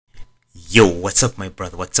Yo, what's up my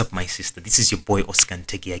brother, what's up my sister? This is your boy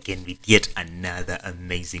Ntege again with yet another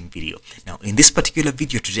amazing video. Now in this particular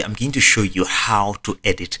video today, I'm going to show you how to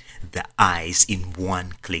edit the eyes in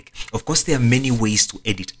one click. Of course, there are many ways to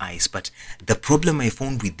edit eyes, but the problem I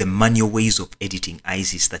found with the manual ways of editing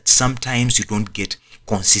eyes is that sometimes you don't get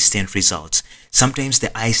consistent results. Sometimes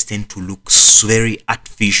the eyes tend to look very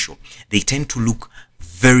artificial. They tend to look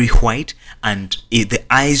very white, and the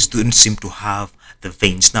eyes don't seem to have the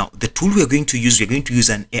veins. Now the tool we're going to use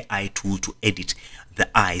an AI tool to edit the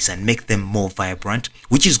eyes and make them more vibrant,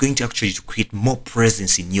 which is going to actually create more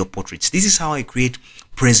presence in your portraits. This is how I create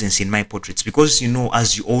presence in my portraits, because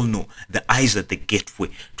as you all know, the eyes are the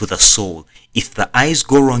gateway to the soul. If the eyes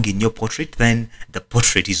go wrong in your portrait, then the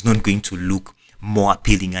portrait is not going to look more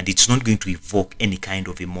appealing and it's not going to evoke any kind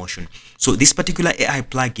of emotion. So this particular AI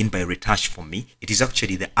plugin by Retouch4me, it is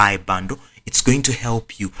actually the eye bundle. It's going to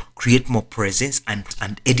help you create more presence and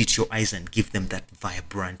edit your eyes and give them that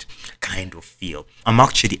vibrant kind of feel. I'm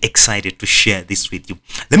actually excited to share this with you.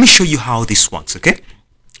 Let me show you how this works, okay?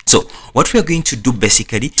 So what we are going to do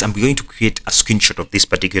basically is I'm going to create a screenshot of this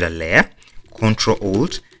particular layer,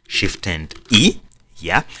 Ctrl-Alt-Shift-and-E.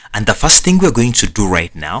 Yeah, and the first thing we're going to do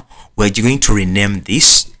right now, we're going to rename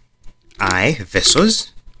this eye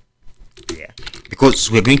vessels. Yeah, because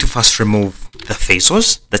we're going to first remove the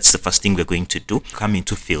faces. That's the first thing we're going to do. Come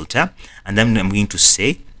into filter, and then I'm going to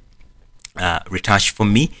say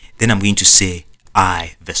Retouch4me. Then I'm going to say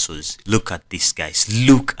eye vessels. Look at this, guys.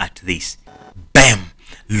 Look at this. Bam.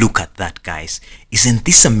 Look at that, guys. Isn't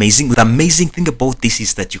this amazing? The amazing thing about this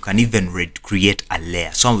is that you can even create a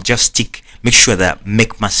layer. So I'll just make sure that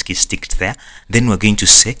make mask is ticked there. Then we're going to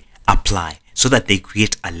say apply, so that they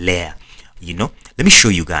create a layer. Let me show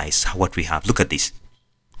you guys what we have. Look at this.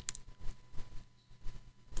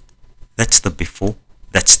 That's the before,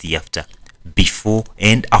 that's the after. Before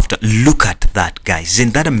and after. Look at that, guys.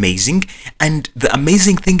 Isn't that amazing? And the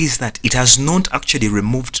amazing thing is that it has not actually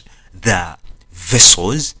removed the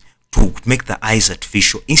vessels to make the eyes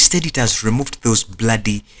artificial. Instead, it has removed those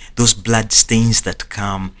blood stains that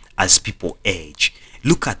come as people age.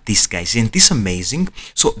 Look at this, guys. Isn't this amazing?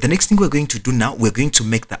 So the next thing we're going to do now, we're going to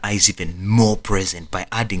make the eyes even more present by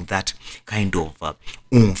adding that kind of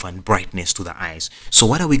oomph and brightness to the eyes. So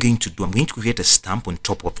what are we going to do? I'm going to create a stamp on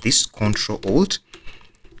top of this.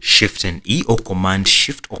 Ctrl-Alt-Shift-and-E, or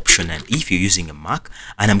Command-Shift-Option-and-E if you're using a Mac.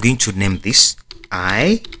 And I'm going to name this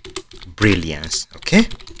eye brilliance. Okay,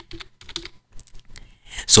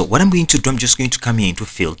 so what I'm going to do, I'm just going to come here into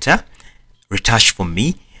filter,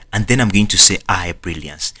 Retouch4me, and then I'm going to say eye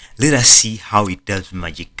brilliance. Let us see how it does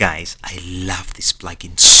magic, guys. I love this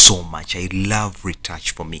plugin so much. I love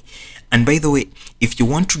Retouch4me. And by the way, if you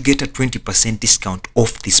want to get a 20% discount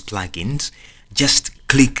off these plugins, just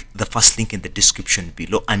click the first link in the description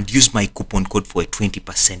below and use my coupon code for a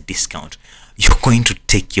 20% discount. You're going to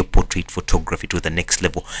take your portrait photography to the next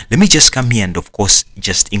level. Let me just come here and of course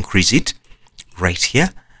just increase it right here.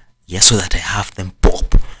 Yeah, so that I have them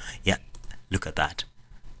pop. Yeah, look at that.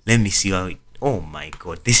 Let me see how it, oh my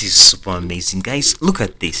god, this is super amazing, guys. Look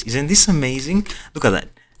at this. Isn't this amazing? Look at that.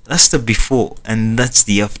 That's the before and that's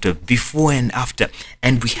the after. Before and after,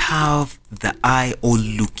 and we have the eye all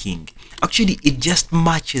looking. Actually, it just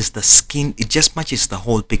matches the skin. It just matches the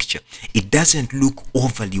whole picture. It doesn't look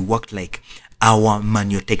overly worked like our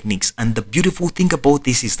manual techniques. And the beautiful thing about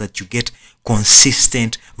this is that you get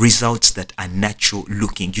consistent results that are natural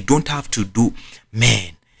looking. You don't have to do,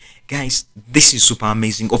 man, guys, this is super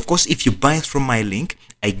amazing. Of course, if you buy from my link,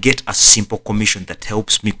 I get a simple commission that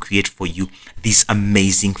helps me create for you these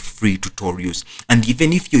amazing free tutorials. And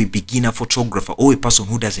even if you're a beginner photographer or a person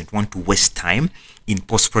who doesn't want to waste time in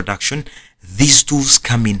post-production, these tools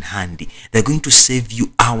come in handy. They're going to save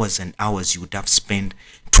you hours and hours you would have spent.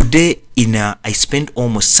 Today, I spent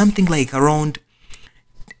almost something like around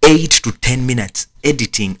 8 to 10 minutes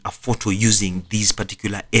editing a photo using these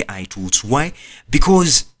particular AI tools. Why?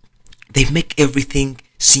 Because they make everything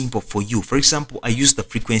simple for you. For example, I use the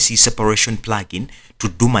frequency separation plugin to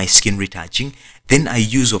do my skin retouching. Then I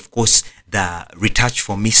use, of course, the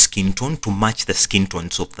Retouch4me skin tone to match the skin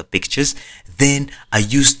tones of the pictures. Then I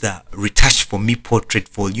use the Retouch4me portrait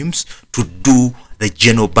volumes to do the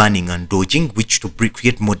general burning and dodging, which to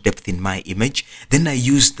create more depth in my image. Then I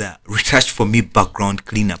use the Retouch4me background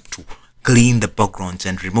cleanup to clean the backgrounds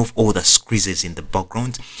and remove all the creases in the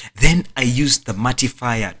background. Then I use the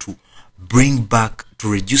mattifier to bring back,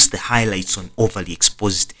 to reduce the highlights on overly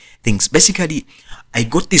exposed things. Basically, I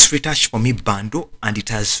got this Retouch4me bundle and it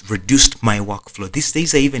has reduced my workflow. These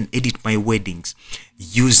days I even edit my weddings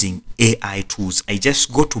using AI tools. I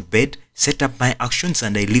just go to bed, set up my actions,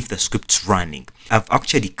 and I leave the scripts running. I've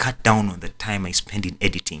actually cut down on the time I spend in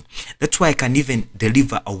editing. That's why I can even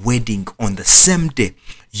deliver a wedding on the same day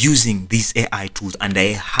using these AI tools, and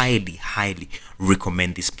I highly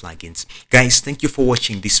recommend these plugins. Guys, thank you for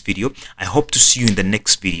watching this video. I hope to see you in the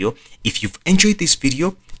next video. If you've enjoyed this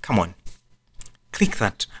video, come on, click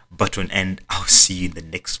that button, and I'll see you in the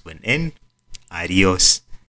next one, and adios.